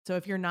So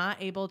if you're not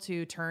able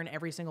to turn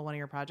every single one of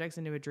your projects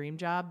into a dream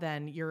job,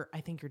 then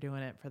I think you're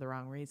doing it for the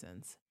wrong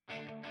reasons.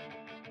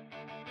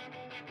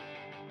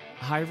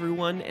 Hi,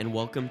 everyone, and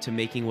welcome to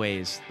Making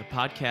Ways, the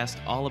podcast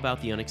all about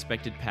the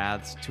unexpected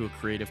paths to a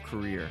creative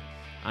career.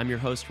 I'm your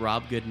host,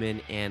 Rob Goodman,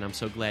 and I'm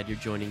so glad you're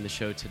joining the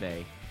show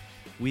today.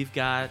 We've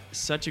got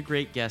such a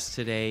great guest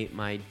today,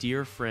 my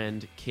dear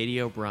friend,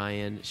 Katie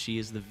O'Brien. She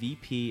is the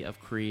VP of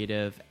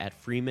Creative at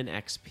Freeman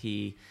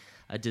XP,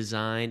 a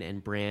design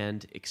and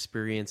brand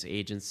experience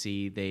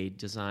agency. They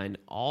design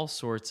all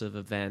sorts of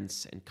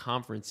events and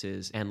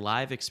conferences and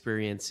live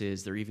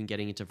experiences. They're even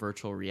getting into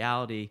virtual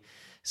reality.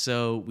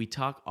 So we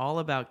talk all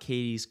about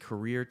Katie's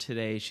career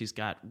today. She's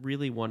got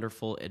really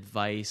wonderful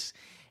advice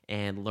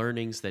and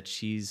learnings that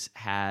she's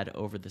had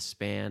over the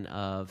span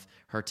of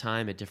her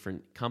time at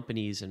different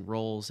companies and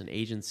roles and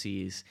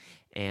agencies.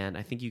 And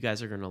I think you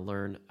guys are going to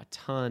learn a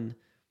ton.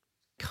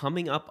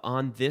 Coming up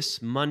on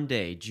this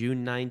Monday,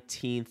 June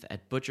 19th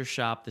at Butcher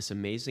Shop, this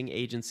amazing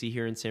agency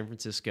here in San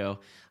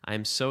Francisco.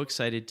 I'm so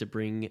excited to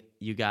bring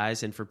you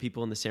guys and for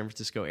people in the San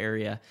Francisco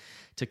area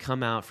to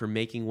come out for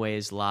Making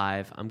Ways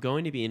Live. I'm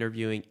going to be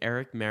interviewing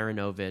Eric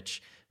Marinovich,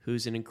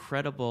 who's an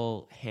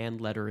incredible hand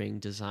lettering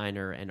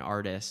designer and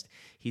artist.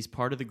 He's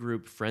part of the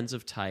group Friends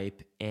of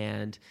Type,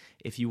 and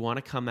if you want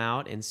to come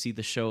out and see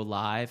the show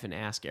live and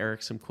ask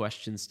Eric some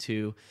questions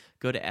too,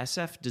 go to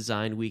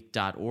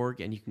sfdesignweek.org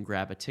and you can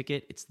grab a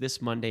ticket. It's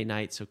this Monday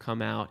night, so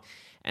come out.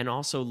 And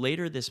also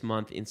later this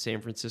month in San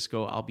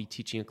Francisco, I'll be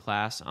teaching a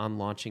class on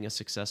launching a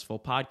successful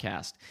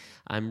podcast.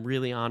 I'm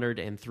really honored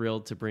and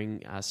thrilled to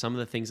bring some of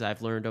the things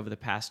I've learned over the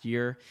past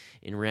year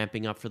in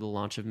ramping up for the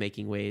launch of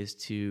Making Ways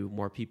to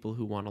more people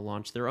who want to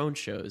launch their own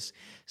shows.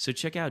 So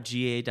check out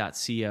ga.co/SF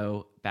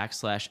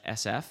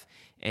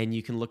and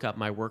you can look up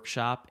my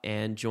workshop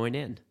and join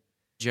in.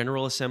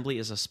 General Assembly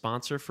is a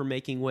sponsor for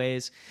Making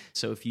Ways,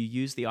 so if you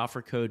use the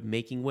offer code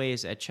Making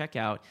Ways at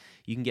checkout,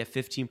 you can get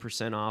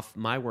 15% off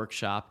my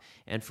workshop,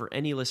 and for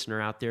any listener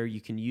out there, you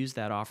can use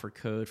that offer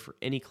code for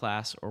any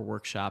class or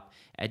workshop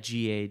at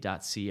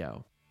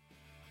ga.co.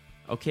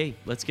 Okay,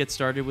 let's get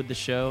started with the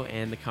show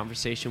and the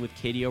conversation with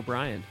Katie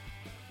O'Brien.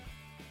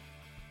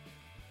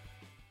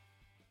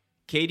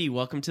 Katie,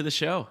 welcome to the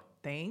show.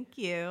 Thank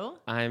you.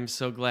 I'm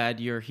so glad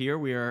you're here.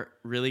 We are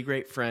really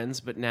great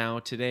friends, but now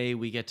today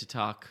we get to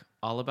talk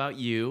all about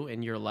you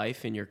and your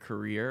life and your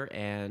career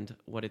and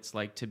what it's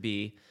like to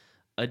be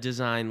a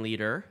design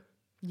leader.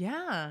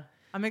 Yeah,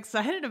 I'm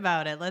excited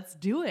about it. Let's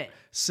do it.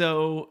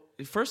 So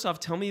first off,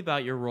 tell me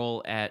about your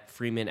role at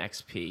Freeman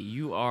XP.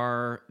 You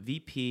are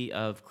VP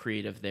of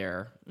Creative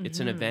there. Mm-hmm. It's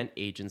an event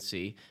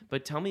agency,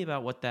 but tell me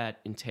about what that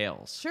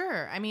entails.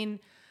 Sure. I mean,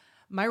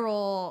 my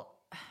role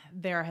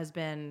there has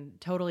been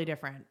totally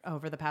different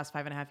over the past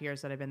 5.5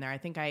 years that I've been there. I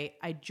think I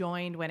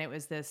joined when it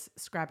was this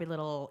scrappy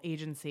little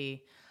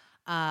agency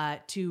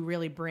to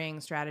really bring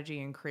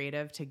strategy and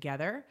creative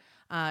together.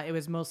 It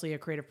was mostly a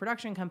creative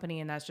production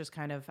company, and that's just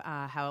kind of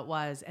how it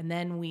was. And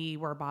then we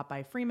were bought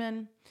by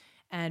Freeman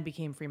and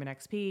became Freeman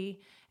XP.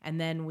 And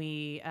then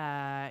we,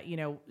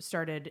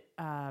 started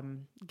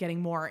getting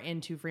more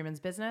into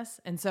Freeman's business.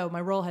 And so my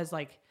role has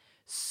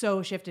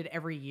so shifted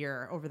every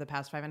year over the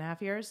past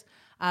 5.5 years.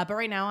 But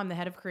right now I'm the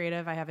head of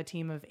creative. I have a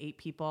team of 8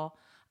 people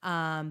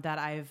that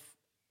I've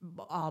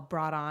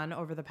brought on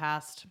over the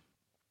past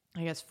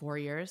 4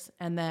 years.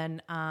 And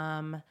then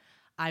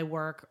I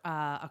work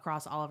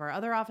across all of our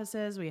other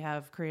offices. We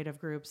have creative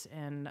groups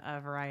in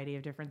a variety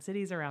of different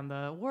cities around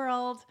the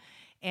world.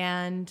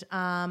 And,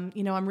 I'm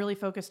really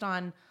focused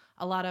on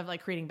a lot of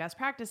creating best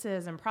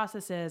practices and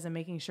processes and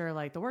making sure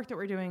the work that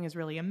we're doing is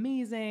really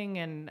amazing.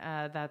 And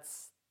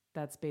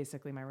that's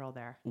basically my role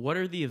there. What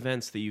are the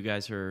events that you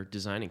guys are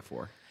designing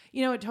for?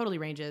 It totally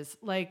ranges.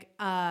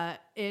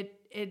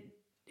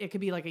 It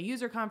could be a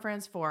user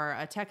conference for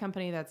a tech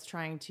company that's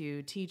trying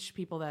to teach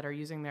people that are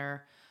using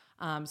their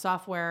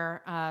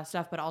software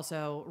stuff, but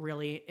also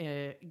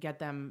really get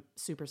them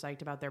super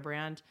psyched about their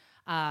brand.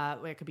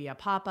 It could be a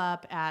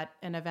pop-up at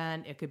an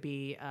event. It could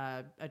be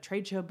a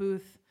trade show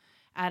booth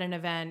at an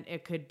event.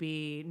 It could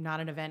be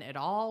not an event at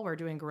all. We're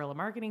doing guerrilla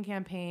marketing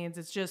campaigns.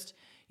 It's just,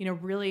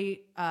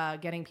 really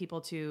getting people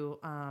to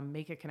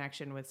make a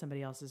connection with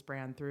somebody else's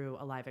brand through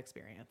a live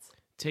experience.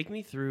 Take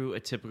me through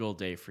a typical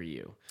day for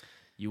you.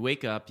 You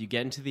wake up, you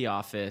get into the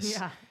office.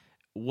 Yeah.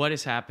 What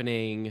is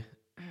happening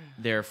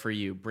there for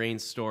you?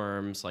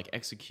 Brainstorms,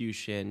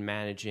 execution,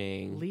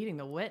 managing, leading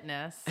the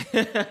witness.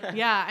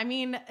 Yeah, I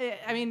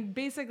mean,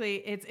 basically,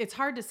 it's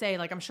hard to say.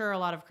 I'm sure a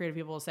lot of creative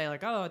people will say,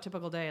 "Oh, a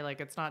typical day."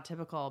 It's not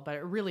typical, but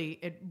it really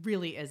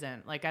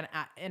isn't.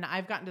 And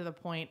I've gotten to the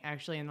point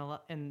actually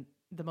in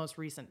the most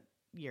recent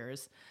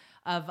years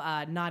of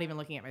not even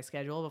looking at my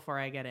schedule before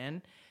I get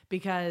in,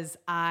 because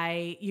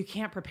you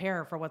can't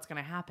prepare for what's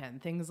going to happen.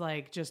 Things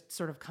just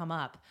sort of come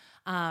up.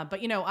 But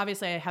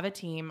obviously I have a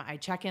team. I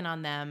check in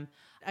on them.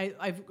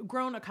 I've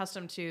grown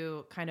accustomed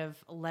to kind of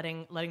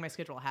letting my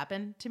schedule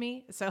happen to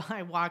me. So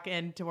I walk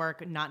into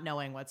work not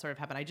knowing what sort of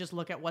happened. I just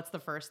look at what's the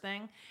first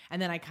thing,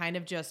 and then I kind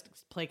of just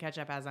play catch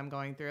up as I'm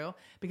going through,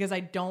 because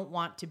I don't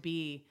want to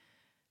be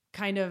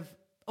kind of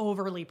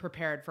overly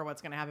prepared for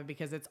what's going to happen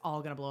because it's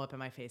all going to blow up in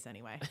my face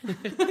anyway.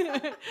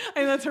 And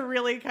that's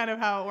really kind of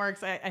how it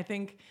works. I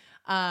think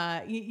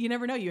you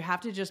never know. You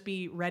have to just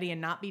be ready and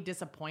not be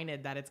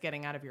disappointed that it's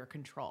getting out of your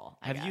control.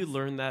 Have you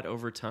learned that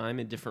over time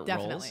in different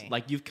roles? Definitely.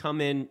 Like you've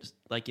come in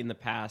like in the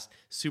past,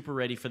 super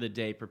ready for the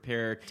day,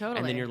 prepared. Totally.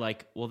 And then you're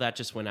like, well, that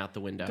just went out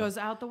the window. Goes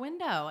out the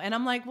window. And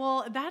I'm like,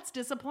 well, that's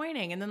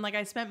disappointing. And then like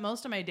I spent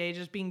most of my day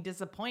just being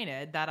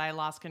disappointed that I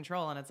lost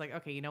control. And it's like,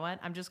 okay, you know what?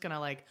 I'm just going to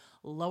like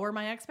lower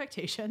my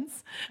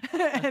expectations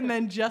and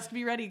then just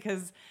be ready,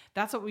 because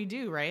that's what we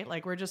do, right?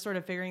 Like we're just sort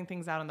of figuring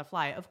things out on the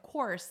fly. Of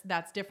course,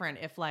 that's different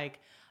if like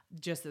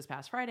just this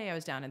past Friday, I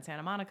was down in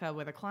Santa Monica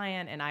with a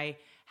client and I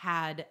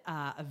had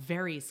a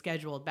very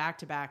scheduled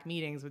back-to-back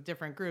meetings with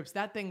different groups.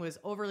 That thing was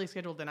overly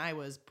scheduled and I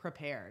was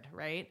prepared,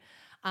 right?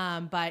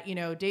 But you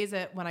know, days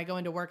that when I go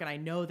into work and I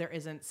know there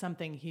isn't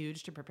something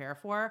huge to prepare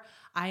for,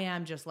 I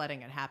am just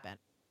letting it happen.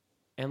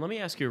 And let me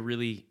ask you a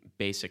really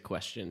basic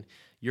question.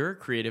 You're a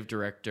creative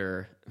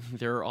director.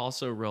 There are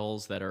also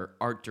roles that are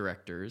art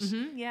directors.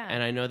 Yeah.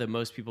 And I know that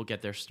most people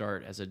get their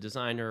start as a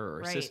designer or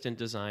Right. assistant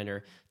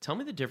designer. Tell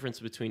me the difference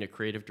between a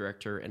creative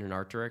director and an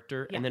art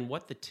director, and then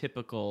what the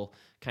typical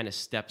kind of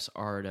steps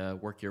are to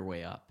work your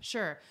way up.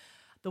 Sure.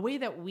 The way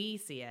that we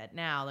see it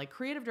now, like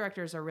creative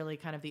directors are really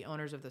kind of the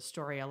owners of the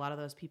story. A lot of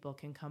those people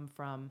can come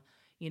from,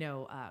 you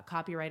know,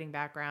 copywriting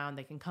background.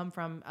 They can come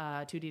from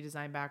 2D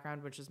design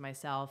background, which is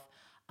myself.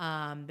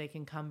 They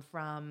can come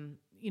from,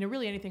 you know,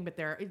 really anything but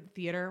their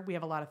theater. We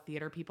have a lot of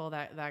theater people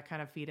that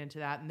kind of feed into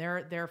that, and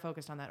they're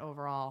focused on that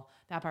overall,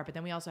 that part. But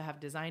then we also have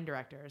design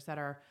directors that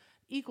are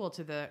equal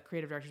to the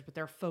creative directors, but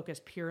they're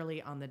focused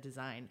purely on the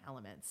design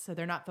elements. So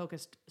they're not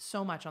focused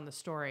so much on the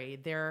story.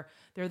 They're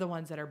the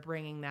ones that are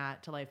bringing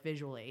that to life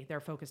visually. They're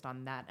focused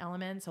on that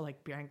element. So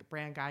like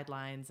brand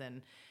guidelines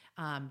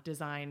and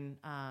design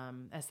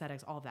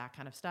aesthetics, all that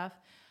kind of stuff.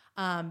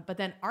 But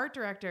then art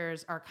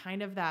directors are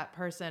kind of that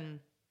person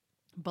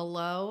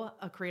below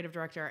a creative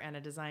director and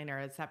a designer.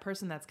 It's that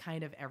person that's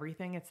kind of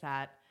everything. It's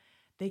that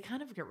they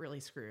kind of get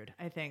really screwed,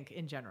 I think,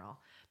 in general.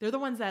 They're the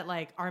ones that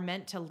like are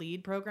meant to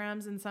lead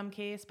programs in some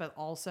case, but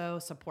also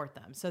support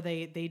them. So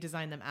they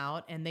design them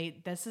out, and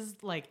this is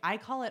like, I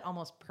call it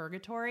almost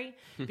purgatory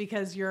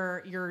because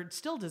you're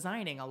still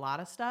designing a lot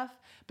of stuff,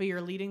 but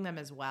you're leading them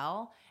as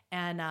well.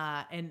 And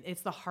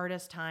it's the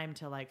hardest time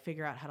to like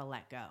figure out how to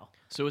let go.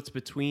 So it's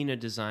between a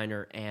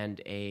designer and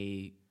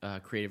a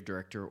creative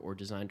director or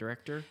design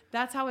director?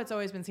 That's how it's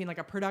always been seen, like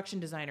a production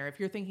designer. If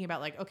you're thinking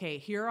about like, okay,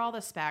 here are all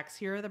the specs,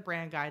 here are the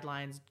brand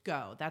guidelines,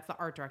 go. That's the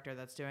art director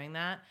that's doing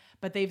that.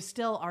 But they've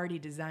still already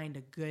designed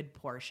a good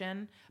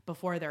portion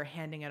before they're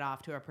handing it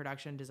off to a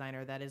production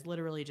designer that is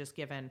literally just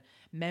given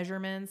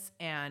measurements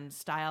and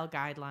style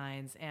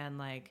guidelines and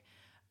like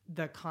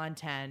the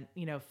content,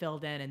 you know,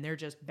 filled in, and they're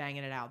just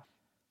banging it out.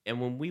 And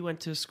when we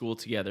went to school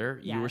together,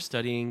 you were Yes.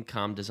 studying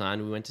comm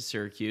design. We went to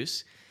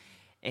Syracuse.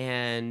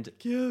 And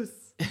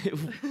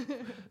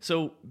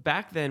so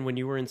back then when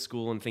you were in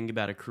school and thinking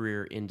about a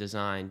career in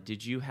design,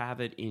 did you have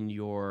it in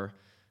your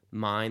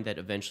mind that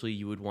eventually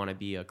you would want to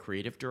be a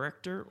creative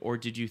director? Or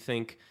did you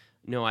think,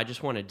 no, I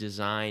just want to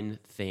design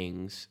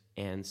things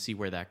and see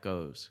where that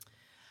goes?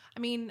 I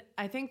mean,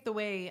 I think the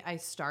way I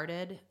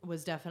started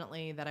was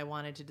definitely that I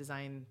wanted to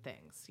design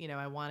things. You know,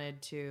 I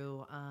wanted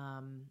to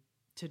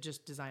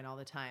just design all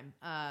the time.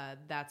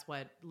 That's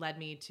what led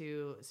me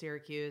to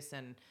Syracuse,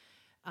 and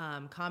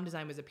comm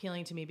design was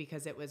appealing to me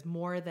because it was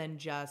more than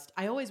just,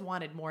 I always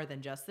wanted more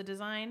than just the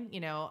design. You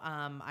know,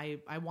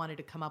 I wanted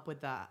to come up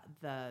with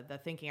the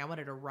thinking. I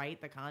wanted to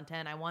write the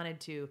content. I wanted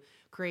to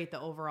create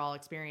the overall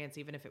experience,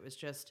 even if it was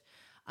just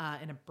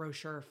in a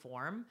brochure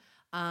form.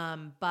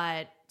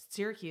 But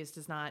Syracuse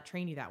does not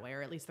train you that way,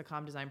 or at least the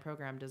comm design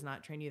program does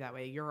not train you that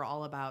way. You're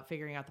all about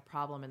figuring out the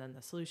problem and then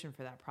the solution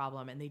for that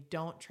problem. And they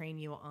don't train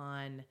you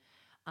on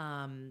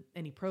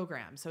any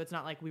program. So it's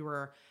not like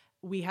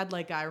we had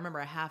like, I remember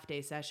a half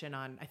day session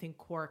on, I think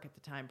Quark at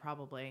the time,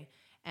 probably.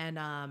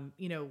 And,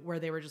 you know, where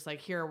they were just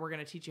like, here, we're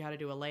going to teach you how to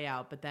do a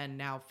layout, but then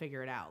now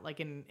figure it out.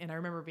 Like, and I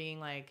remember being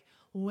like,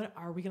 what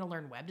are we going to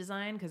learn web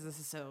design? Cause this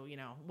is so, you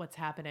know, what's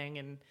happening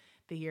in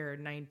the year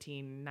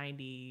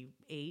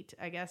 1998,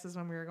 I guess, is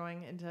when we were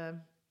going into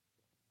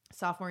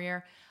sophomore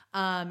year.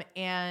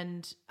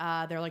 And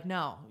they're like,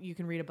 no, you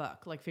can read a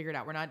book, like figure it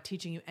out. We're not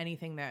teaching you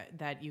anything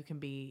that you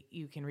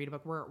can read a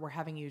book. We're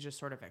having you just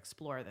sort of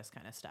explore this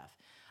kind of stuff.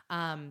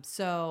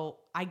 So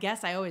I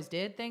guess I always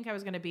did think I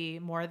was going to be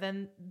more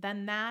than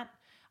that.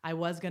 I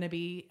was going to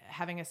be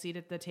having a seat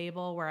at the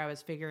table where I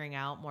was figuring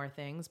out more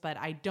things, but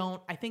I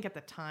think at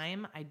the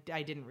time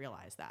I didn't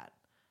realize that.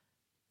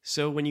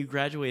 So when you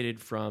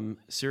graduated from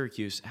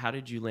Syracuse, how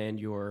did you land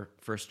your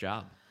first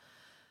job?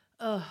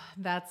 Oh,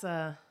 that's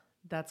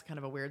kind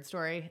of a weird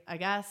story, I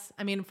guess.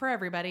 I mean, for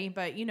everybody,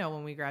 but you know,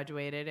 when we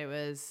graduated, it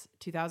was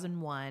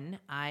 2001.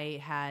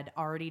 I had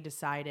already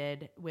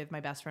decided with my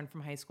best friend from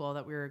high school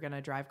that we were going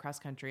to drive cross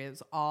country. It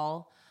was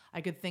all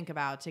I could think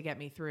about to get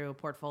me through a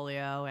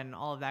portfolio and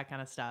all of that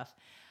kind of stuff.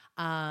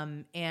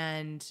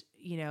 And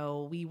you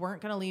know, we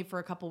weren't going to leave for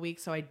a couple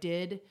weeks. So I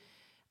did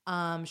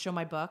show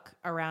my book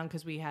around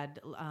because we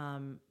had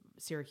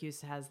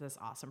Syracuse has this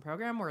awesome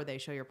program where they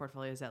show your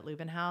portfolios at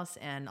Lubin House,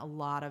 and a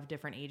lot of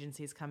different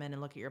agencies come in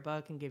and look at your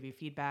book and give you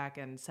feedback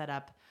and set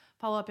up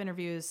follow-up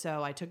interviews.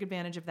 So I took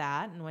advantage of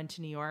that and went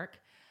to New York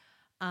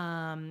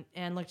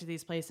and looked at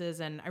these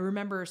places. And I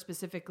remember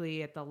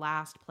specifically at the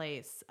last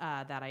place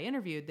that I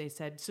interviewed, they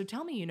said, so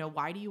tell me,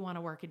 why do you want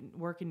to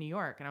work in New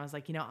York? And I was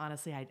like,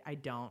 honestly, I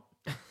don't.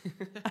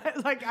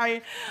 Like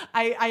I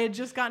had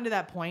just gotten to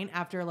that point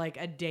after like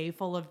a day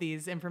full of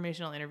these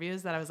informational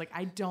interviews that I was like,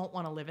 I don't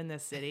want to live in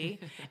this city.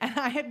 And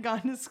I had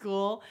gone to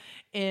school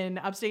in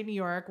upstate New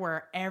York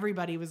where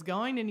everybody was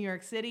going to New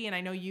York City. And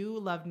I know you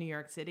love New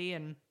York City,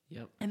 and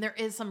Yep. And there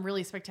is some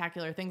really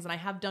spectacular things. And I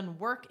have done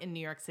work in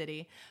New York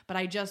City, but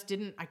I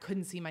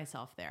couldn't see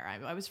myself there.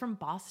 I was from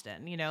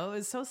Boston, it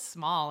was so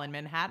small, and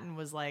Manhattan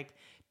was like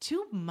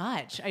too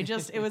much.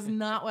 It was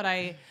not what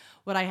I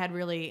had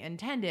really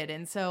intended.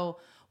 And so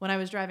when I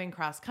was driving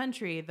cross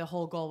country, the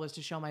whole goal was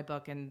to show my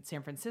book in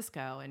San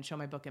Francisco and show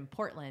my book in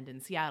Portland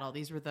and Seattle.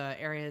 These were the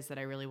areas that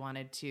I really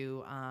wanted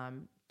to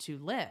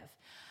live.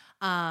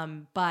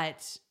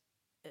 But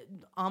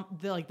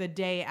the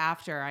day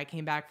after I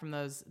came back from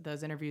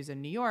those interviews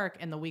in New York,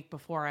 and the week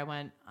before I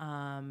went,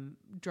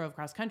 drove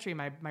cross country,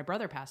 my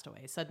brother passed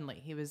away suddenly.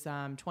 He was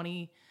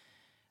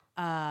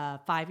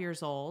 25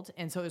 years old.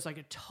 And so it was like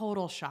a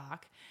total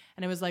shock.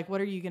 And it was like,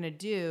 what are you going to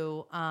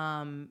do?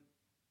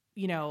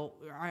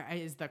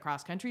 Is the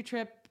cross country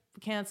trip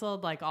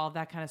canceled? Like all of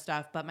that kind of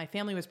stuff. But my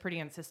family was pretty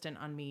insistent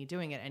on me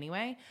doing it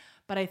anyway.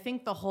 But I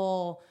think the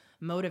whole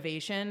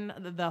motivation,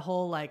 the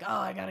whole like, oh,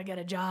 I got to get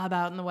a job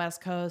out in the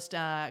West Coast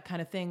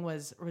kind of thing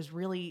was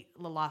really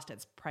lost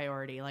its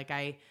priority. Like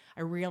I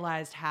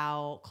realized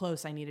how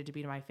close I needed to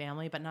be to my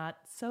family, but not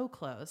so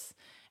close.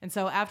 And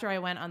so after I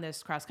went on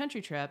this cross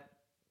country trip,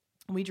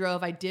 we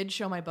drove. I did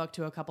show my book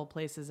to a couple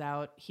places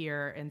out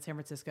here in San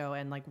Francisco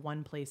and like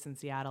one place in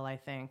Seattle, I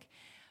think.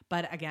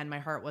 But again, my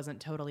heart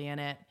wasn't totally in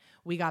it.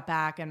 We got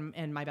back,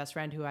 and my best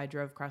friend who I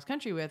drove cross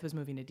country with was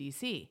moving to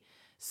DC.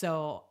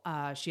 So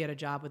she had a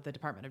job with the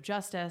Department of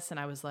Justice, and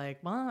I was like,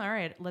 well, all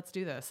right, let's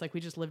do this. Like,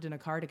 we just lived in a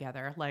car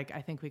together. Like,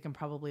 I think we can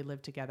probably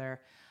live together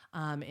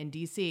in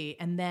DC.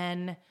 And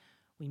then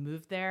we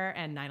moved there,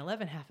 and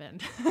 9/11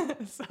 happened.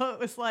 So it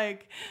was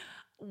like,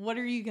 what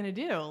are you going to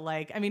do?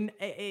 Like, I mean,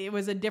 it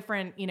was a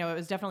different, it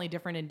was definitely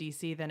different in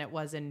DC than it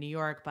was in New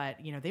York, but,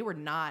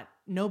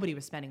 nobody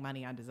was spending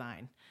money on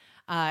design.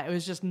 It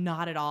was just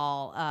not at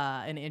all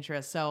an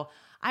interest. So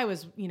I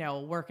was,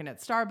 working at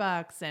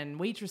Starbucks and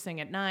waitressing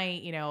at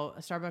night,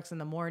 Starbucks in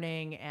the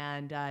morning,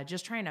 and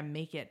just trying to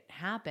make it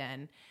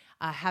happen,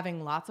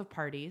 having lots of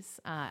parties,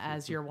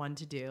 as you're one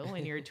to do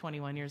when you're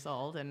 21 years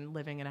old and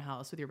living in a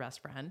house with your best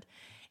friend,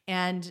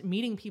 and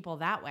meeting people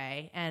that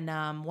way.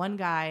 And one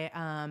guy,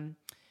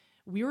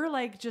 we were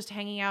like just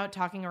hanging out,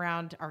 talking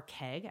around our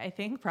keg, I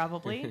think,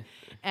 probably.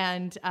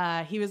 And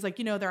he was like,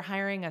 they're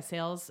hiring a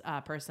sales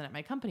person at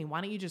my company.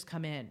 Why don't you just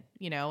come in,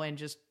 and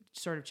just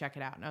sort of check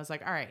it out? And I was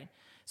like, all right.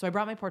 So I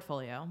brought my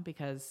portfolio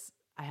because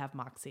I have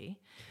moxie.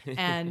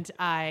 And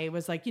I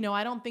was like,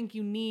 I don't think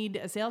you need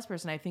a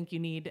salesperson. I think you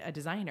need a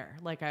designer.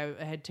 Like I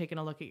had taken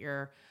a look at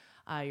your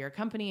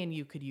company, and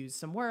you could use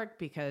some work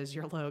because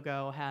your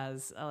logo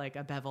has like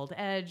a beveled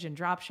edge and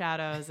drop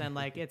shadows, and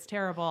like it's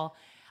terrible.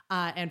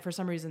 And for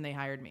some reason they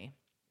hired me.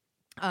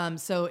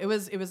 So it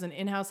was an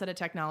in-house at a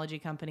technology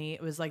company.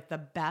 It was like the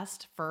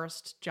best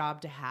first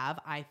job to have,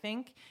 I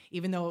think,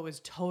 even though it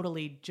was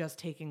totally just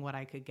taking what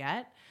I could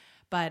get.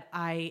 But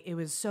it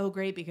was so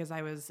great because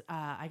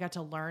I got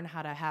to learn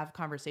how to have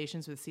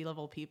conversations with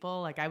C-level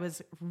people. Like I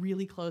was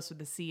really close with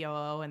the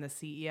COO and the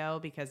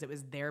CEO because it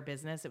was their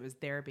business. It was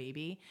their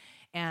baby.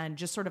 And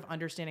just sort of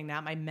understanding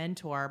that. My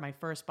mentor, my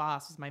first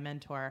boss was my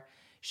mentor.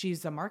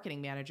 She's a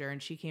marketing manager,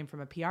 and she came from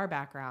a PR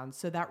background.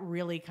 So that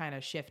really kind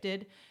of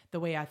shifted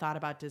the way I thought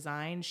about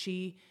design.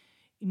 She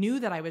knew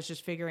that I was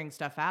just figuring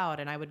stuff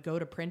out, and I would go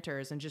to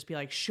printers and just be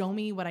like, show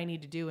me what I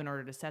need to do in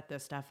order to set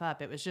this stuff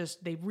up. It was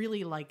just, they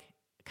really like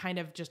kind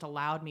of just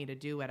allowed me to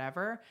do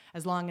whatever,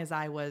 as long as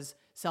I was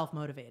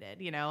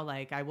self-motivated,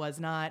 like I was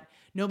not,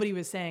 nobody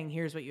was saying,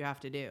 here's what you have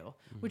to do,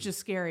 which is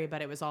scary,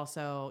 but it was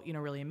also,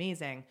 really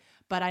amazing.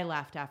 But I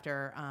left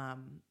after a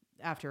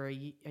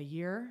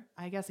year,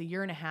 I guess a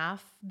year and a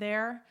half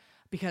there,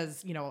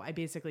 because, I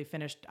basically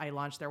I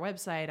launched their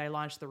website, I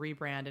launched the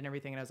rebrand and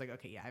everything. And I was like,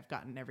 okay, yeah, I've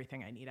gotten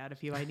everything I need out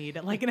of you. I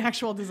need like an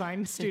actual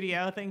design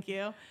studio. Thank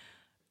you.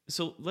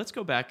 So let's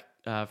go back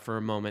for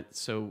a moment.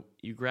 So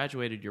you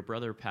graduated, your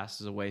brother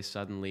passes away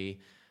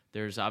suddenly.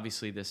 There's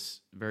obviously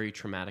this very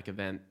traumatic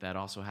event that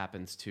also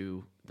happens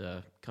to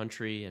the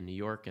country and New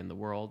York and the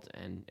world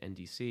and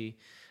DC.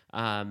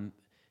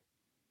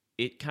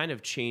 It kind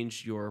of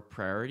changed your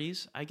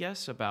priorities, I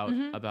guess,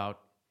 about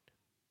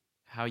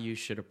how you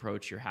should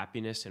approach your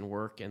happiness and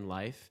work and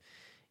life.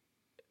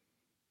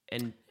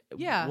 And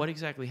yeah, what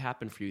exactly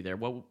happened for you there?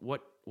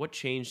 What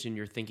changed in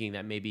your thinking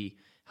that maybe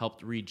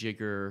helped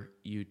rejigger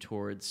you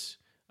towards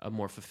a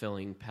more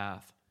fulfilling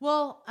path?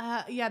 Well,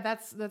 yeah,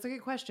 that's a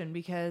good question,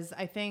 because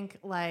I think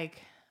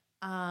like,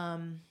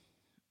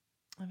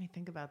 Let me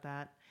think about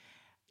that.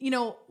 You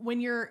know,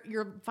 when you're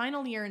your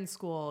final year in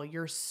school,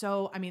 you're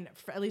so, I mean,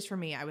 at least for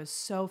me, I was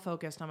so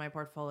focused on my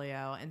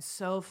portfolio and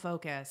so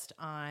focused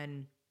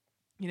on,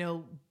 you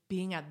know,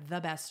 being at the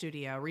best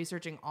studio,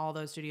 researching all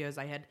those studios.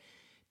 I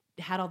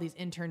had all these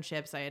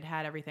internships. I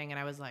had everything. And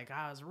I was like,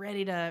 I was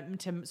ready to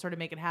sort of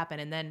make it happen.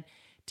 And then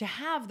to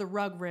have the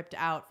rug ripped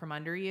out from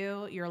under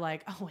you, you're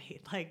like, oh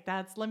wait, like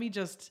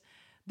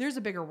there's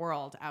a bigger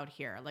world out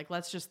here. Like,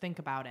 let's just think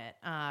about it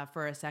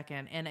for a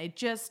second. And it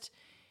just,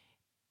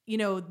 you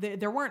know,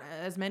 there weren't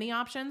as many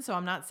options. So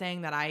I'm not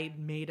saying that I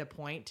made a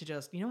point to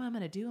just, you know what I'm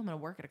going to do? I'm going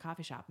to work at a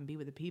coffee shop and be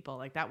with the people.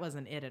 Like, that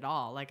wasn't it at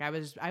all. Like, I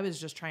was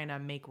just trying to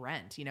make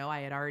rent. You know,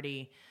 I had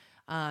already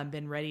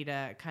been ready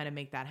to kind of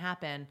make that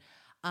happen.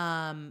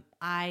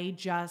 I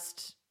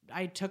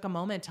took a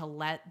moment to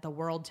let the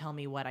world tell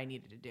me what I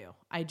needed to do.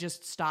 I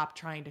just stopped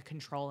trying to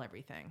control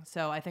everything.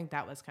 So I think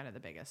that was kind of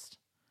the biggest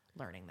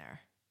learning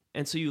there.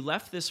 And so you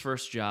left this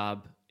first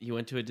job, you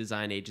went to a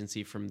design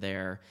agency from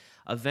there.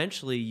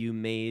 Eventually you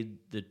made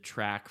the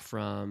track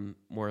from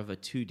more of a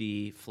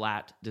 2D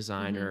flat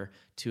designer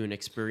to an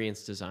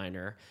experienced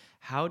designer.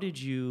 How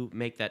did you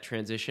make that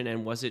transition,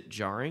 and was it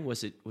jarring?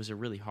 Was it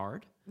really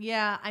hard?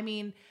 Yeah, I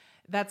mean,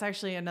 that's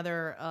actually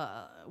another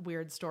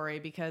weird story,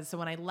 because so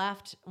when I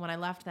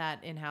left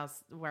that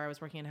in-house where I was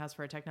working in-house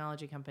for a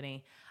technology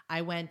company,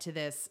 I went to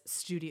this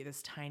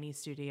tiny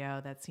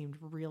studio that seemed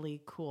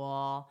really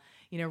cool,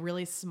 you know,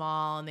 really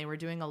small. And they were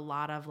doing a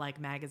lot of like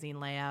magazine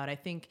layout. I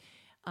think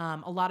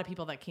a lot of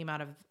people that came out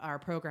of our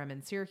program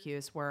in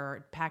Syracuse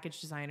were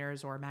package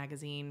designers or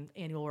magazine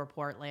annual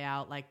report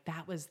layout. Like,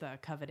 that was the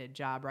coveted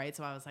job, right?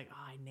 So I was like,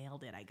 oh, I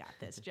nailed it. I got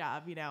this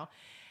job, you know?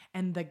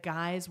 And the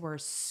guys were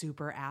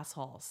super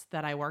assholes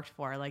that I worked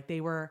for. Like,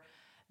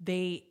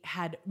 they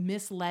had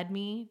misled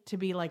me to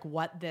be like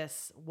what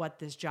this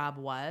job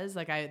was.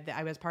 Like,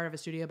 I was part of a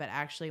studio, but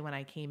actually when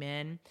I came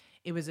in,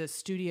 it was a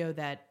studio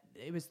that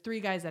it was 3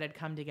 guys that had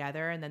come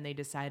together, and then they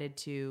decided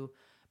to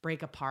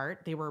break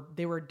apart. They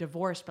were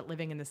divorced, but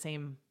living in the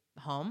same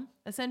home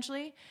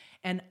essentially.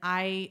 And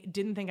I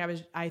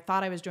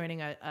thought I was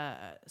joining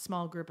a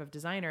small group of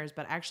designers,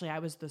 but actually I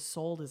was the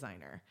sole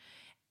designer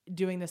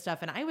doing this stuff.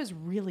 And I was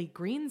really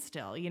green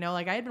still, you know,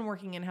 like I had been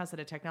working in-house at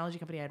a technology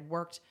company. I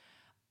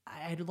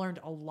had learned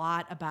a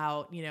lot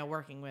about, you know,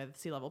 working with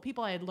C-level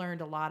people. I had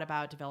learned a lot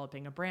about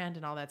developing a brand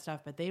and all that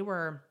stuff, but they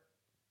were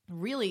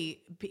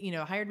really, you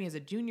know, hired me as a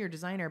junior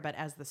designer, but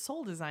as the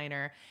sole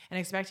designer, and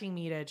expecting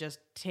me to just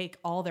take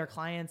all their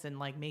clients and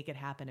like make it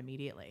happen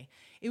immediately.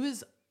 It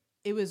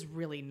was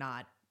really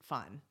not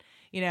fun,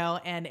 you know,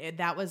 and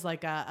that was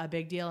like a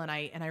big deal. And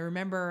I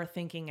remember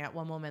thinking at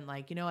one moment,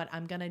 like, you know what,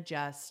 I'm going to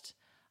just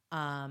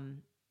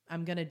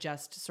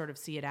sort of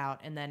see it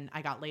out. And then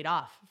I got laid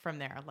off from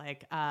there.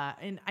 Like,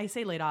 and I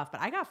say laid off,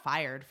 but I got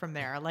fired from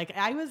there. Like,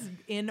 I was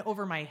in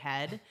over my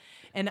head,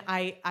 and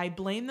I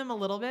blame them a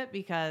little bit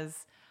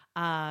because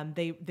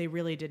they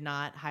really did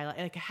not highlight.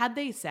 Like, had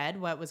they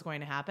said what was going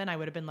to happen, I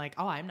would have been like,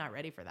 oh, I'm not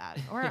ready for that.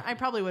 Or I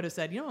probably would have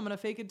said, you know, I'm going to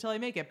fake it till I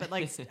make it. But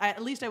like,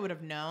 at least I would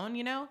have known,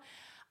 you know?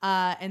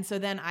 And so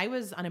then I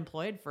was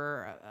unemployed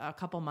for a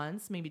couple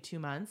months, maybe 2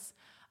 months,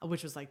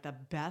 which was like the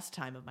best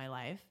time of my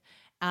life.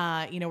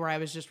 You know, where I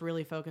was just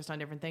really focused on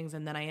different things.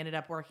 And then I ended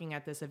up working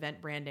at this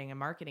event branding and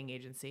marketing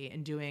agency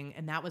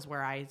and that was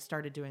where I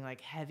started doing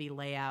like heavy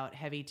layout,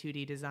 heavy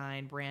 2D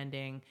design,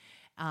 branding,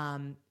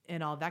 and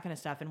all that kind of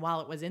stuff. And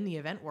while it was in the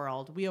event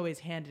world, we always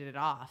handed it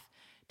off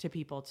to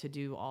people to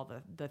do all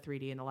the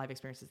 3D and the live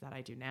experiences that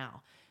I do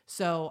now.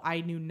 So I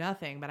knew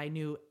nothing, but I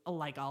knew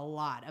like a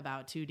lot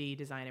about 2D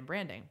design and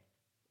branding.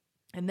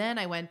 And then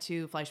I went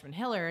to Fleishman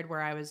Hillard,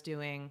 where I was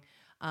doing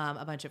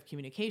a bunch of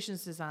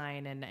communications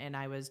design, and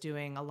I was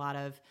doing a lot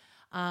of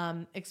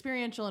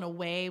experiential in a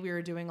way. We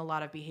were doing a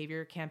lot of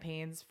behavior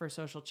campaigns for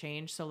social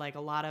change. So like a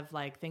lot of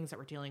like things that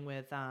we're dealing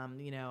with,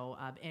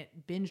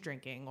 binge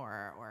drinking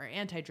or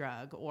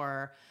anti-drug,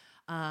 or,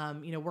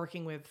 you know,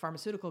 working with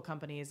pharmaceutical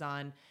companies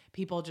on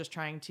people just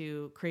trying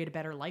to create a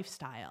better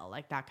lifestyle,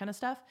 like that kind of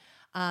stuff,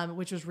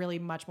 which was really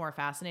much more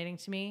fascinating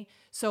to me.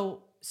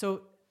 So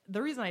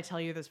the reason I tell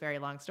you this very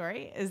long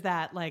story is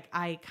that like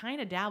I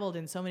kind of dabbled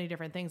in so many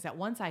different things that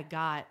once I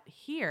got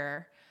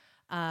here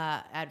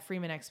at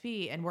Freeman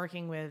XP and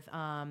working with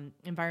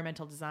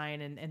environmental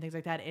design and things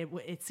like that,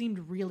 it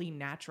seemed really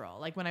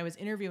natural. Like when I was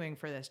interviewing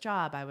for this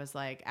job, I was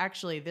like,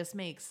 actually, this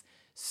makes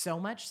so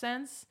much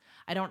sense.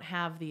 I don't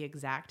have the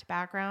exact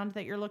background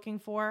that you're looking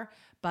for,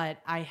 but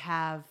I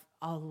have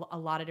a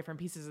lot of different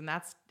pieces. And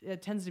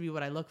it tends to be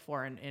what I look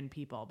for in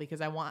people, because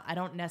I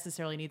don't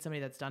necessarily need somebody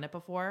that's done it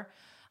before.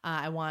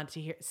 I want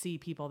to see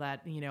people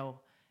that, you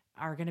know,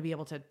 are going to be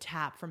able to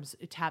tap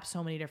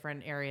so many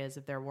different areas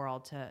of their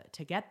world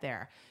to get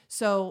there.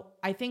 So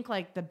I think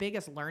like the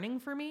biggest learning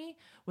for me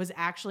was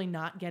actually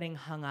not getting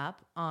hung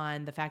up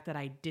on the fact that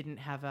I didn't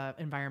have an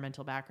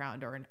environmental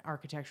background or an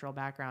architectural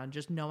background.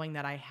 Just knowing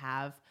that I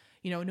have,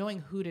 you know, knowing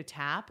who to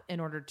tap in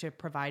order to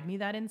provide me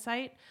that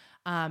insight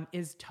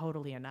is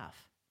totally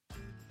enough.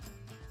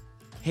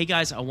 Hey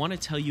guys, I want to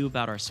tell you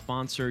about our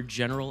sponsor,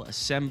 General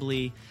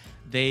Assembly.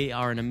 They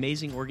are an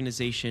amazing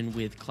organization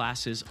with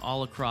classes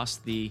all across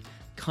the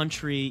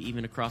country,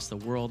 even across the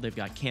world. They've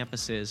got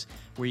campuses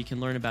where you can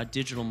learn about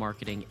digital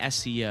marketing,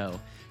 SEO,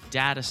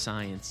 data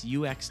science,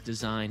 UX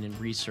design, and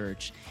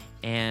research.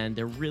 And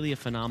they're really a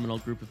phenomenal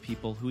group of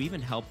people who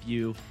even help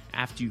you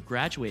after you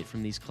graduate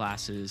from these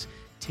classes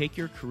take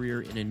your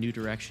career in a new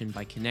direction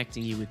by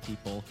connecting you with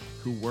people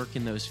who work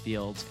in those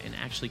fields and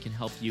actually can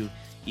help you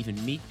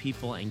even meet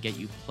people and get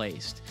you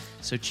placed.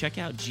 So check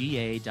out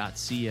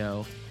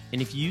ga.co,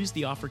 and if you use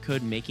the offer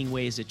code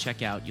MAKINGWAVES at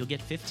checkout, you'll get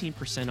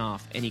 15%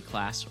 off any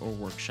class or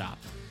workshop.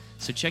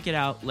 So check it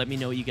out, let me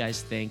know what you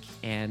guys think,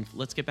 and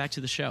let's get back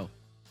to the show.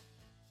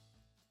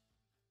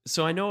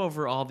 So I know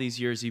over all these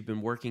years you've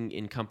been working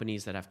in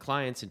companies that have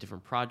clients and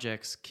different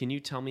projects. Can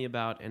you tell me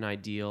about an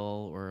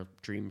ideal or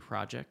dream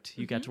project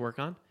you got to work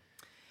on?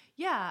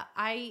 Yeah,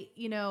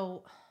 in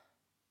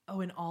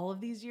all of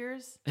these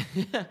years?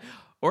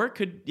 Or it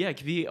could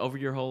be over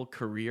your whole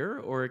career,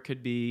 or it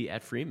could be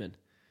at Freeman.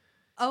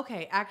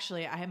 Okay,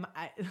 actually, I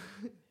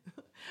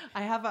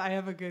have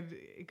a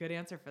good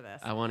answer for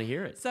this. I want to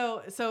hear it.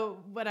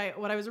 So what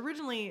I was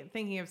originally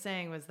thinking of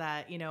saying was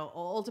that,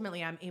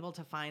 ultimately I'm able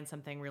to find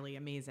something really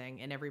amazing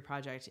in every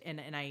project,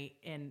 and I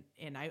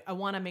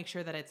want to make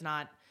sure that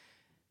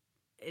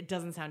it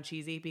doesn't sound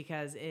cheesy,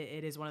 because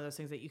it is one of those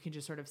things that you can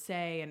just sort of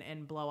say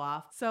and blow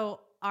off. So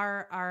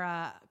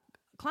our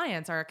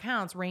clients, our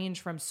accounts range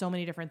from so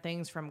many different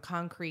things, from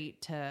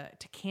concrete to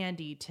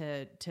candy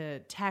to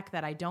tech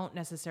that I don't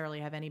necessarily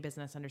have any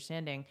business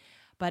understanding.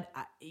 But,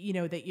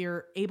 that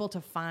you're able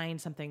to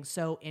find something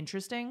so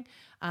interesting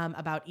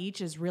about each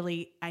is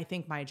really, I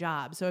think, my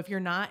job. So if you're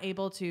not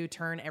able to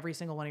turn every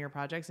single one of your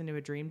projects into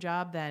a dream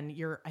job, then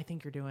I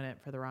think you're doing it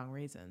for the wrong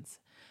reasons.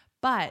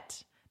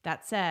 But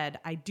that said,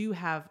 I do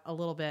have a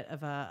little bit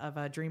of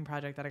a dream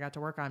project that I got to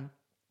work on,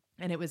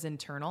 and it was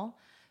internal.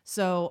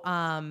 So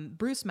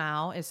Bruce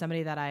Mao is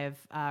somebody that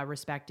I've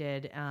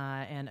respected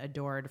and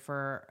adored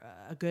for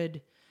a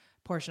good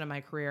portion of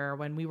my career.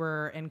 When we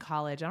were in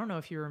college, I don't know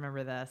if you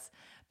remember this,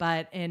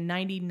 but in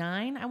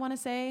 99, I want to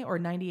say, or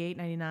 98,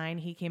 99,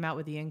 he came out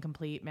with the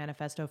Incomplete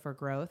Manifesto for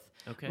Growth,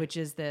 which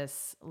is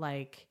this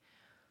like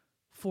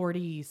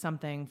 40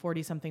 something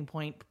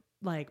point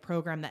like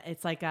program that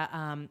it's like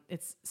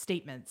it's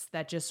statements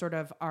that just sort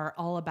of are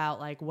all about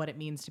like what it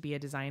means to be a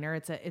designer.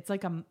 It's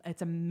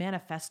a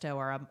manifesto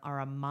or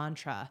a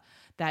mantra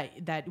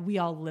that we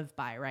all live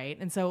by, right?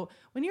 And so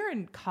when you're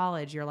in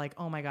college, you're like,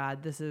 oh my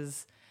God, this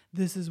is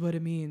what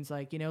it means.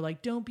 Like,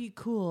 like don't be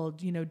cool,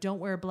 don't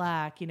wear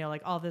black,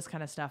 like all this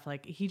kind of stuff.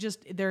 Like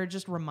they're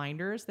just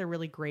reminders. They're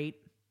really great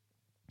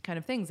kind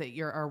of things that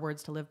are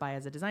words to live by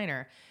as a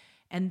designer.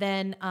 And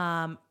then,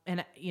 I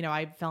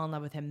fell in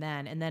love with him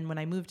then. And then when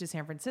I moved to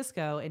San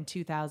Francisco in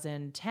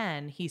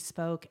 2010, he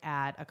spoke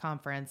at a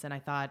conference, and I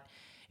thought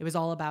it was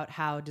all about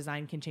how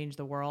design can change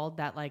the world.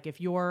 That like, if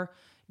you're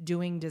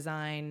doing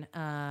design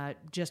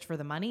just for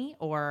the money,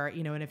 or,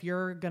 and if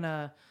you're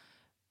gonna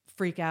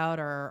freak out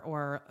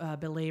or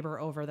belabor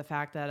over the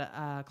fact that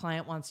a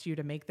client wants you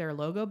to make their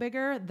logo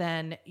bigger,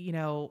 then,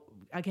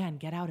 again,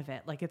 get out of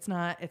it. Like it's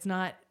not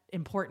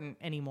important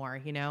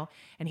anymore,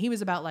 And he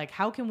was about like,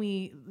 how can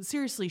we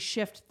seriously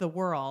shift the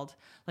world,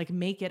 like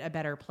make it a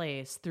better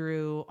place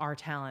through our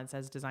talents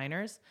as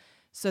designers.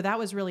 So that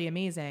was really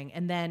amazing.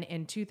 And then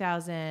in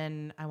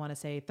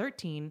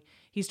 2013,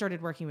 he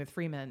started working with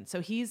Freeman.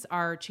 So he's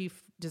our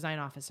chief design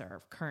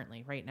officer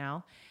currently right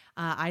now.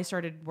 I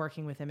started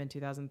working with him in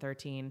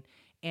 2013.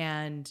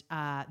 And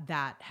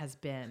that has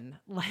been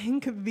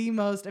like the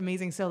most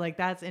amazing. So like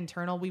that's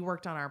internal. We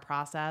worked on our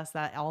process,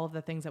 that all of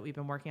the things that we've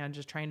been working on,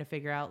 just trying to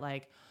figure out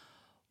like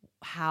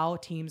how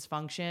teams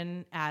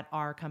function at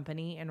our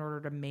company in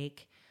order to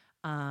make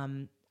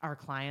our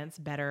clients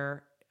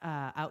better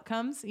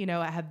outcomes,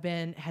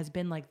 has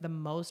been like the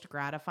most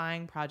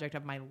gratifying project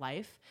of my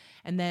life.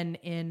 And then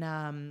in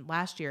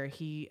last year,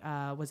 he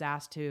was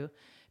asked to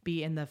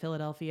be in the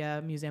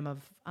Philadelphia Museum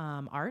of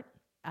Art.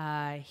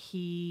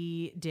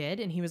 He did,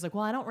 and he was like,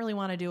 well, I don't really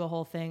want to do a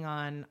whole thing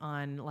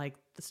on like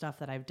the stuff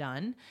that I've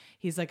done.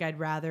 He's like, I'd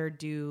rather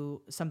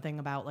do something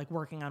about like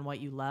working on what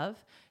you love.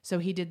 So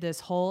he did this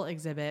whole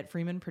exhibit.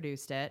 Freeman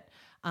produced it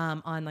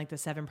on like the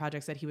 7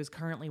 projects that he was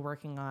currently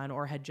working on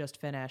or had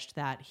just finished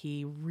that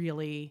he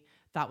really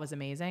thought was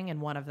amazing. And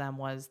one of them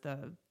was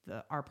the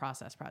art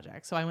process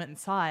project. So I went and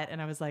saw it,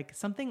 and I was like,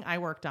 something I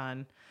worked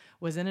on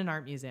was in an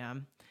art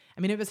museum. I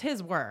mean, it was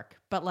his work,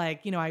 but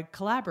like, I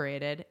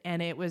collaborated,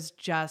 and it was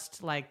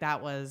just like,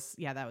 that was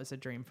a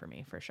dream for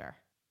me for sure.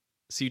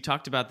 So you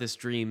talked about this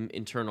dream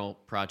internal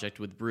project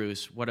with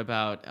Bruce. What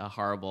about a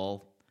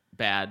horrible,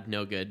 bad,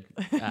 no good,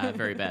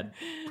 very bad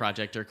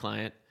project or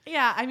client?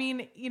 Yeah, I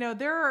mean,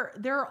 there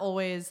are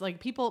always like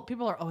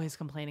people are always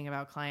complaining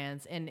about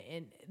clients, and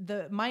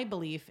my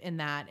belief in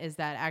that is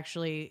that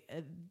actually,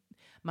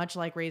 much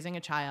like raising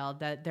a child,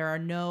 that there are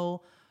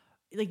no,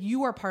 like,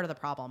 you are part of the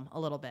problem a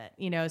little bit,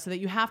 so that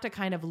you have to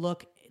kind of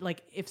look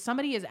like if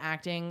somebody is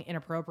acting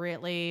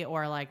inappropriately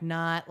or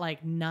not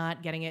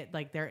getting it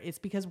like there, it's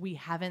because we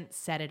haven't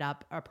set it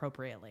up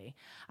appropriately.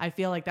 I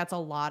feel like that's a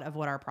lot of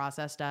what our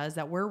process does,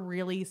 that we're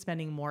really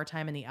spending more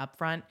time in the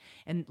upfront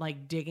and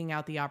like digging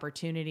out the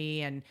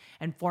opportunity and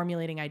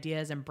formulating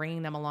ideas and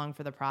bringing them along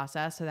for the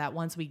process, so that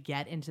once we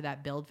get into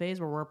that build phase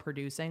where we're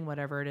producing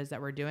whatever it is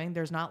that we're doing,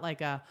 there's not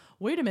like a,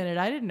 wait a minute,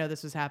 I didn't know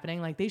this was happening.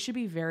 Like they should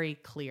be very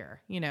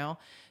clear,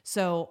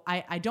 So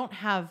I don't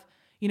have,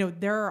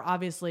 there are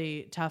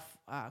obviously tough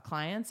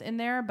clients in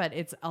there, but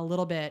it's a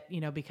little bit,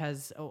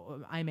 because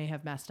I may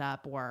have messed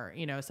up or,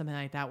 something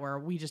like that, where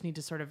we just need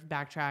to sort of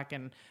backtrack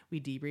and we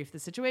debrief the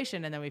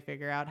situation and then we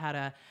figure out how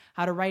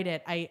to write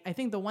it. I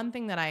think the one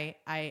thing that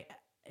I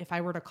if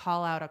I were to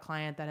call out a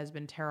client that has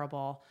been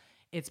terrible,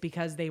 it's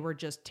because they were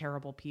just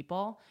terrible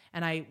people.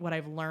 And what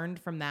I've learned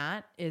from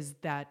that is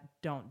that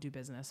don't do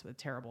business with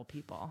terrible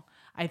people.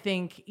 I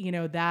think,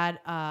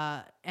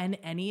 that in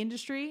any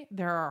industry,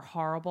 there are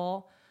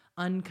horrible,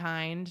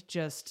 unkind,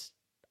 just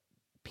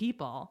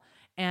people.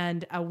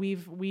 And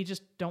we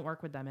just don't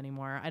work with them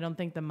anymore. I don't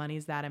think the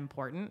money's that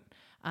important.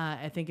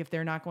 I think if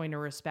they're not going to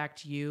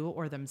respect you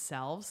or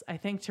themselves, I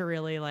think to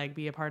really like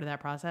be a part of that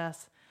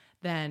process,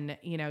 then,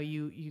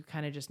 you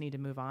kind of just need to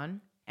move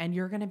on. And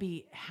you're going to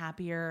be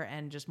happier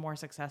and just more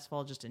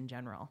successful just in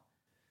general.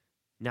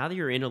 Now that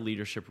you're in a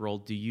leadership role,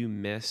 do you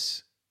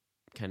miss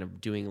kind of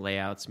doing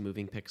layouts,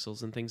 moving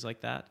pixels and things like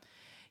that?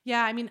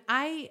 Yeah, I mean,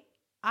 I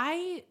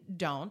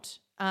don't.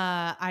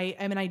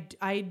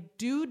 I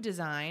do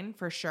design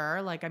for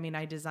sure. Like, I mean,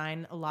 I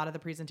design a lot of the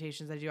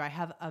presentations I do. I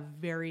have a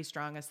very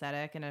strong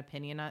aesthetic and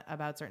opinion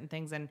about certain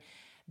things. And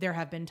there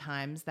have been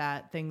times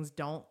that things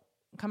don't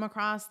come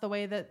across the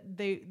way that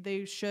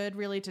they should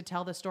really to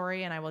tell the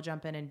story. And I will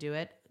jump in and do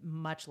it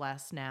much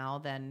less now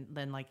than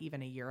like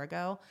even a year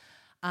ago.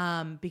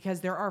 Because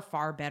there are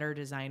far better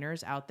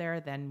designers out there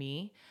than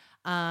me.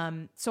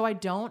 So I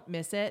don't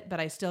miss it,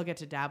 but I still get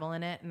to dabble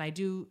in it. And I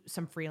do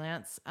some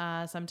freelance.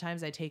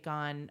 Sometimes I take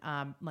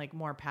on, like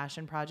more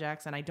passion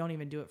projects, and I don't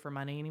even do it for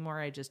money anymore.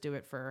 I just do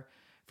it for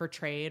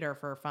trade or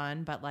for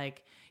fun. But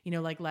like,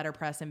 like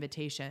letterpress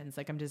invitations,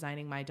 like I'm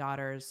designing my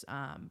daughter's,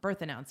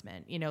 birth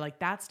announcement, like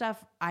that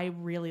stuff I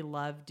really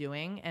love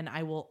doing, and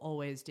I will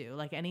always do.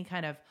 Like any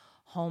kind of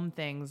home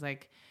things,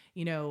 like,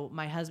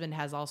 my husband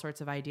has all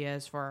sorts of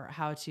ideas for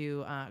how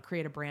to,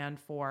 create a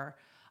brand for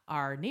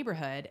our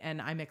neighborhood.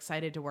 And I'm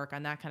excited to work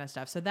on that kind of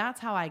stuff. So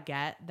that's how I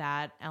get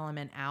that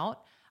element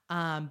out.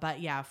 But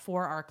yeah,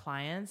 for our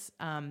clients,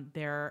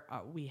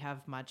 we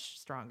have much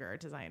stronger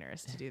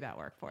designers to do that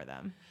work for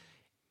them.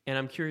 And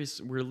I'm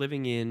curious, we're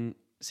living in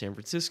San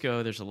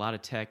Francisco. There's a lot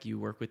of tech. You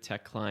work with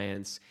tech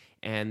clients,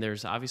 and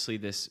there's obviously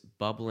this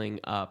bubbling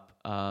up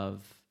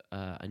of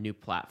a new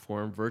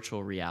platform,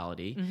 virtual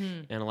reality.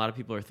 Mm-hmm. And a lot of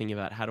people are thinking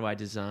about, how do I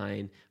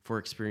design for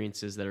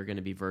experiences that are going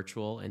to be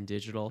virtual and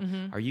digital?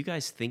 Mm-hmm. Are you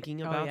guys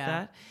thinking about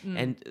that? Mm.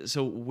 And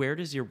so where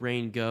does your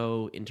brain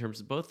go in terms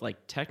of both like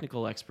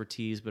technical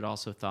expertise, but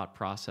also thought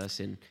process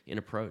in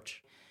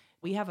approach?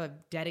 We have a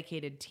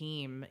dedicated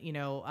team,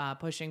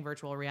 pushing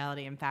virtual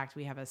reality. In fact,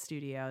 we have a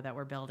studio that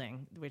we're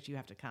building, which you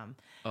have to come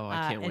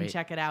I can't wait. And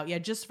check it out. Yeah,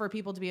 just for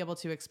people to be able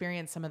to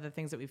experience some of the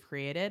things that we've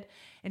created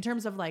in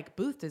terms of like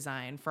booth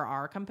design for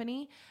our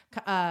company.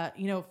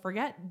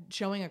 Forget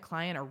showing a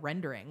client a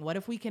rendering. What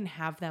if we can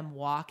have them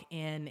walk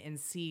in and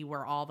see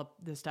where all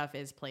the stuff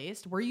is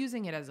placed? We're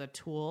using it as a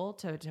tool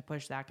to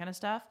push that kind of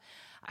stuff.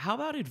 How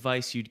about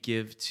advice you'd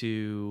give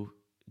to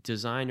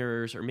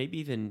designers, or maybe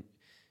even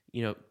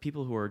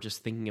people who are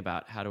just thinking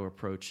about how to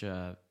approach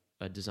a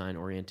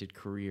design-oriented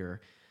career,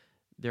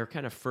 their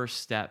kind of first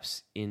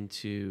steps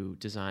into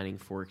designing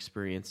for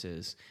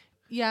experiences?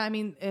 Yeah, I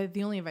mean,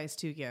 the only advice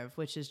to give,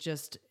 which is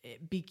just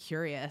be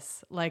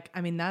curious. Like, I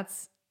mean,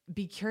 that's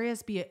be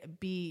curious,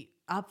 be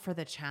up for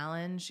the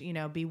challenge,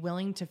 be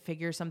willing to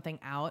figure something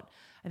out.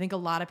 I think a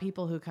lot of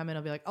people who come in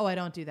will be like, oh, I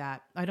don't do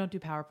that. I don't do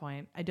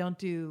PowerPoint. I don't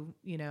do,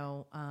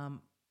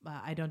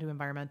 I don't do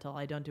environmental.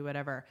 I don't do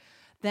whatever.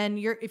 Then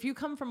if you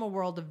come from a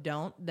world of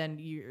don't,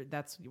 then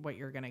that's what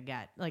you're going to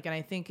get. Like, and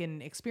I think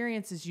in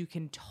experiences, you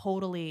can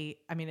totally,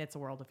 I mean, it's a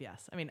world of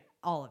yes. I mean,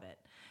 all of it.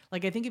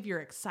 Like, I think if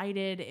you're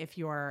excited, if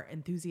you're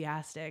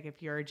enthusiastic,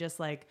 if you're just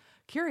like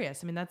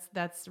curious, I mean,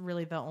 that's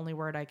really the only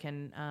word I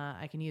can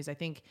use. I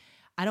think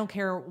I don't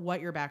care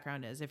what your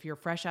background is. If you're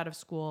fresh out of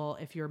school,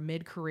 if you're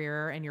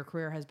mid-career and your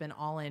career has been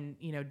all in,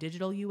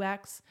 digital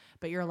UX,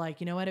 but you're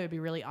like, you know what, it would be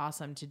really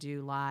awesome to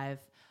do live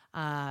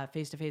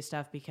face-to-face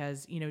stuff,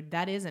 because,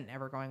 that isn't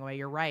ever going away.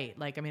 You're right.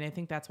 Like, I mean, I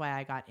think that's why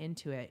I got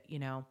into it.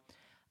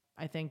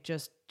 I think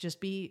just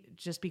be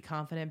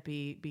confident,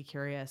 be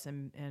curious,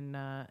 and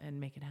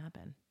make it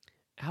happen.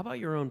 How about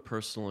your own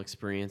personal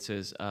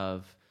experiences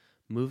of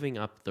moving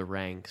up the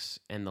ranks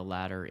and the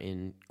ladder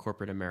in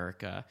corporate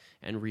America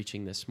and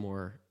reaching this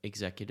more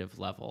executive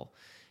level?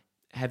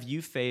 Have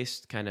you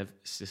faced kind of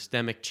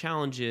systemic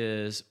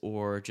challenges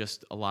or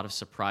just a lot of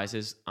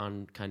surprises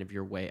on kind of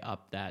your way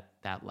up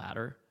that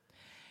ladder?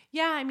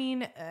 Yeah, I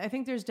mean, I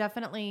think there's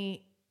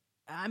definitely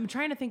I'm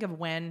trying to think of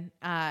when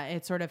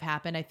it sort of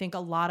happened. I think a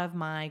lot of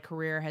my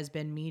career has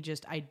been me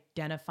just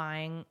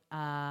identifying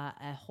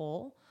a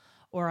hole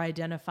or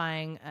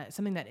identifying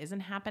something that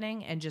isn't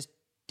happening and just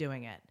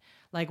doing it.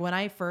 Like when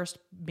I first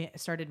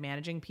started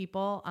managing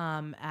people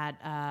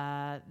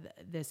at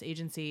this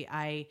agency,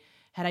 I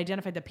had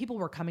identified that people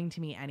were coming to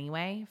me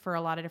anyway for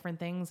a lot of different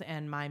things,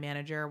 and my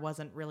manager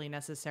wasn't really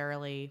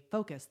necessarily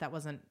focused. That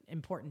wasn't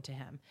important to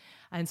him.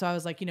 And so I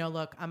was like,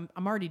 look, I'm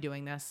already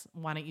doing this.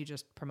 Why don't you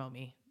just promote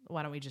me?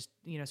 Why don't we just,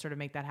 sort of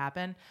make that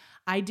happen?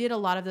 I did a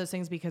lot of those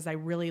things because I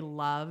really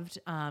loved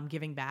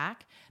giving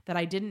back, that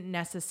I didn't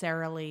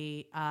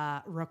necessarily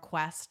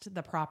request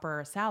the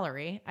proper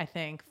salary, I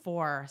think,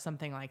 for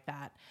something like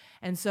that.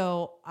 And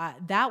so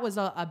that was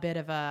a bit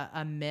of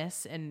a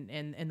miss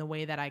in the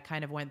way that I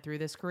kind of went through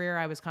this career.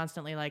 I was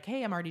constantly like,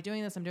 hey, I'm already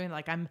doing this. I'm doing it.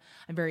 Like, I'm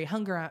very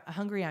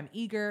hungry. I'm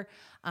eager.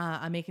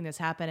 I'm making this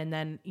happen. And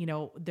then,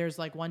 there's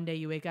like one day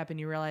you wake up and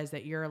you realize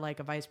that you're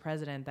like a vice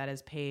president that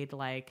is paid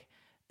like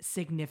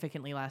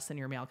significantly less than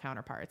your male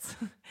counterparts.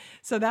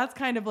 So that's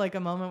kind of like a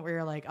moment where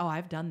you're like, oh,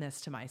 I've done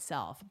this to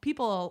myself.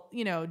 People,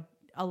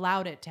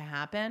 allowed it to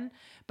happen,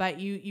 but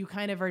you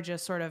kind of are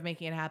just sort of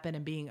making it happen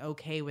and being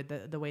okay with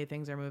the way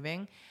things are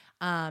moving.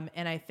 And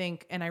I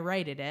think, and I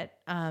righted it.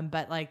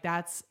 But like,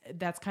 that's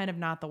kind of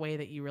not the way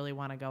that you really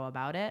want to go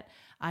about it.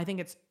 I think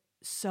it's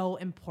so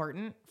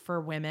important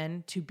for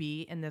women to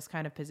be in this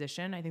kind of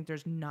position. I think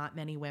there's not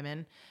many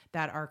women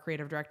that are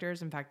creative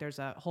directors. In fact, there's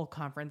a whole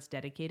conference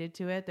dedicated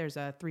to it. There's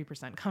a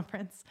 3%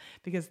 conference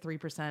because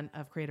 3%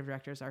 of creative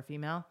directors are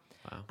female.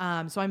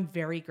 Wow. So I'm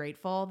very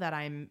grateful that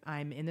I'm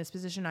in this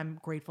position. I'm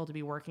grateful to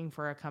be working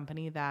for a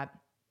company that,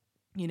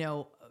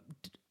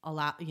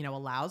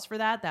 allows for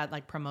that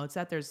like promotes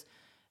that.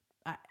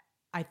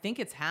 I think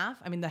it's half.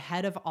 I mean, the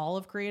head of all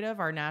of creative,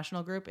 our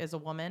national group, is a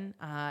woman.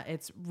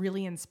 It's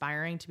really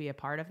inspiring to be a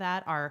part of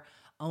that. Our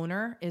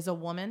owner is a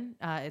woman.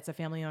 It's a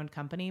family-owned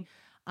company.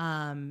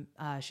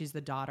 She's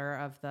the daughter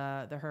of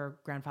her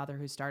grandfather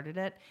who started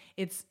it.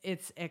 It's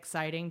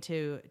exciting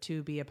to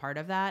be a part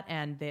of that,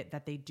 and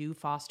that they do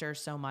foster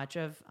so much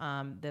of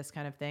this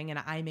kind of thing. And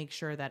I make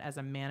sure that as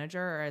a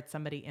manager or as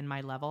somebody in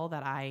my level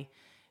that I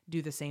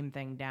do the same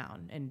thing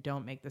down and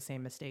don't make the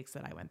same mistakes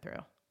that I went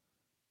through.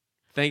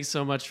 Thanks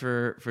so much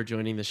for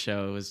joining the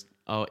show. It was,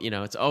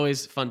 it's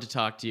always fun to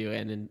talk to you,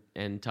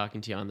 and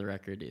talking to you on the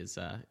record is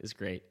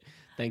great.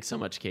 Thanks so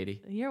much,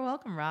 Katie. You're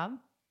welcome, Rob.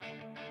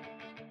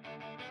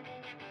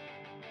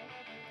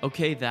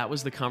 Okay, that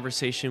was the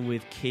conversation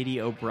with Katie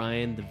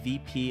O'Brien, the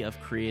VP of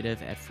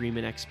Creative at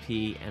Freeman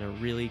XP and a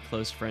really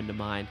close friend of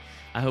mine.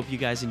 I hope you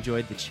guys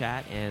enjoyed the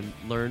chat and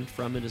learned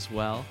from it as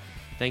well.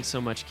 Thanks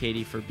so much,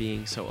 Katie, for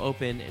being so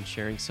open and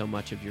sharing so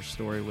much of your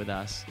story with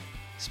us.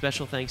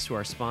 Special thanks to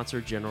our sponsor,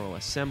 General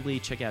Assembly.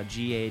 Check out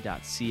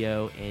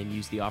ga.co and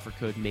use the offer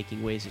code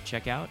MAKINGWAVES at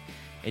checkout,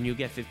 and you'll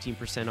get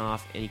 15%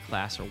 off any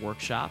class or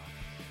workshop.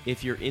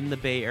 If you're in the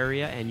Bay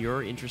Area and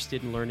you're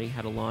interested in learning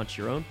how to launch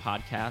your own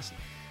podcast,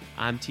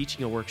 I'm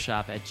teaching a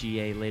workshop at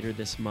GA later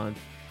this month,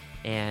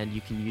 and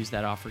you can use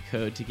that offer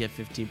code to get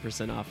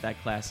 15% off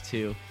that class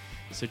too.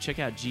 So check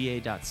out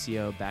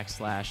ga.co/SF,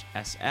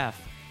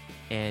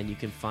 and you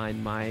can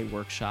find my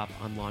workshop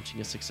on launching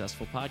a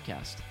successful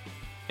podcast.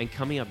 And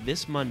coming up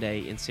this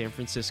Monday in San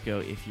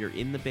Francisco, if you're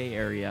in the Bay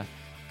Area,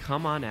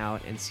 come on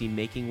out and see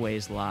Making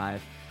Waves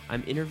live.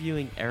 I'm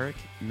interviewing Eric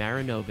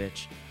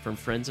Marinovich from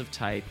Friends of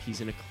Type.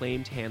 He's an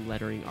acclaimed hand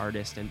lettering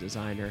artist and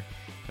designer.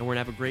 And we're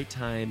going to have a great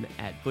time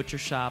at Butcher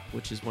Shop,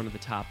 which is one of the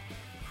top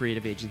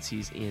creative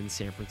agencies in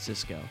San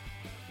Francisco.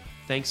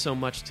 Thanks so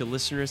much to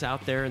listeners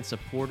out there and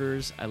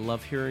supporters. I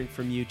love hearing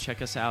from you.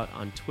 Check us out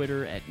on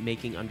Twitter at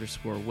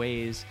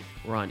making_waves.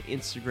 We're on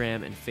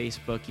Instagram and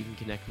Facebook. You can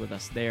connect with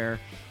us there.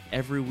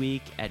 Every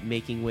week at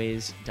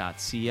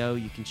makingwaves.co,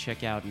 you can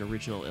check out an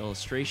original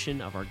illustration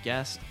of our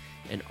guest,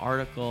 an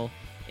article,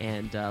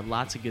 and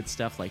lots of good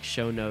stuff like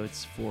show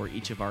notes for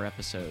each of our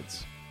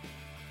episodes.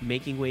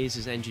 Making Waves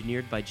is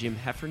engineered by Jim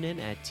Heffernan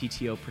at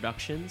TTO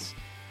Productions.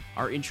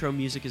 Our intro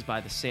music is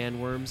by the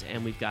Sandworms,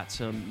 and we've got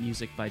some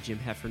music by Jim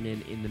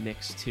Heffernan in the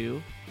mix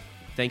too.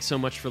 Thanks so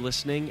much for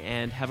listening,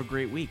 and have a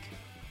great week.